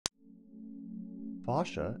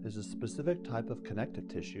Fascia is a specific type of connective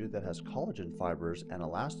tissue that has collagen fibers and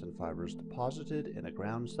elastin fibers deposited in a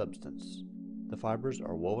ground substance. The fibers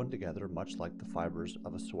are woven together much like the fibers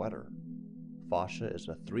of a sweater. Fascia is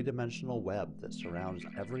a three-dimensional web that surrounds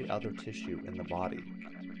every other tissue in the body.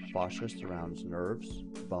 Fascia surrounds nerves,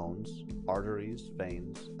 bones, arteries,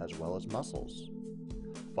 veins, as well as muscles.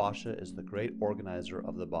 Fascia is the great organizer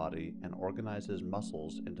of the body and organizes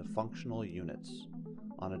muscles into functional units.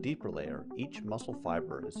 On a deeper layer, each muscle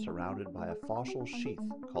fiber is surrounded by a fascial sheath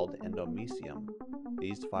called the endomysium.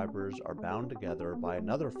 These fibers are bound together by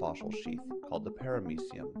another fascial sheath called the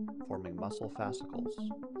paramysium, forming muscle fascicles.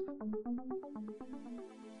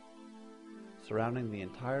 Surrounding the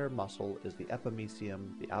entire muscle is the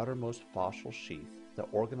epimysium, the outermost fascial sheath that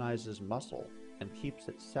organizes muscle and keeps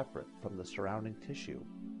it separate from the surrounding tissue.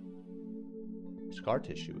 Scar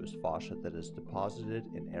tissue is fascia that is deposited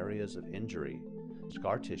in areas of injury.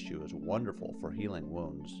 Scar tissue is wonderful for healing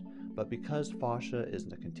wounds, but because fascia is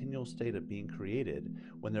in a continual state of being created,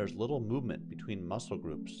 when there is little movement between muscle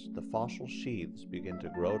groups, the fascial sheaths begin to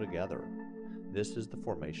grow together. This is the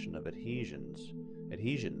formation of adhesions.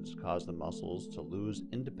 Adhesions cause the muscles to lose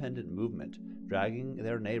independent movement, dragging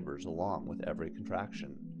their neighbors along with every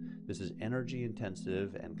contraction. This is energy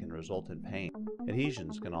intensive and can result in pain.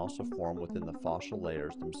 Adhesions can also form within the fascial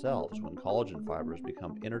layers themselves when collagen fibers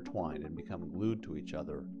become intertwined and become glued to each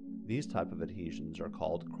other. These type of adhesions are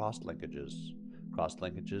called cross-linkages.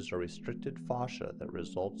 Cross-linkages are restricted fascia that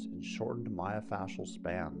results in shortened myofascial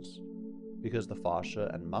spans. Because the fascia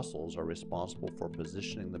and muscles are responsible for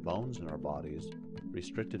positioning the bones in our bodies,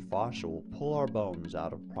 restricted fascia will pull our bones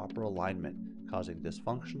out of proper alignment, causing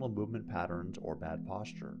dysfunctional movement patterns or bad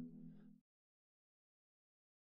posture.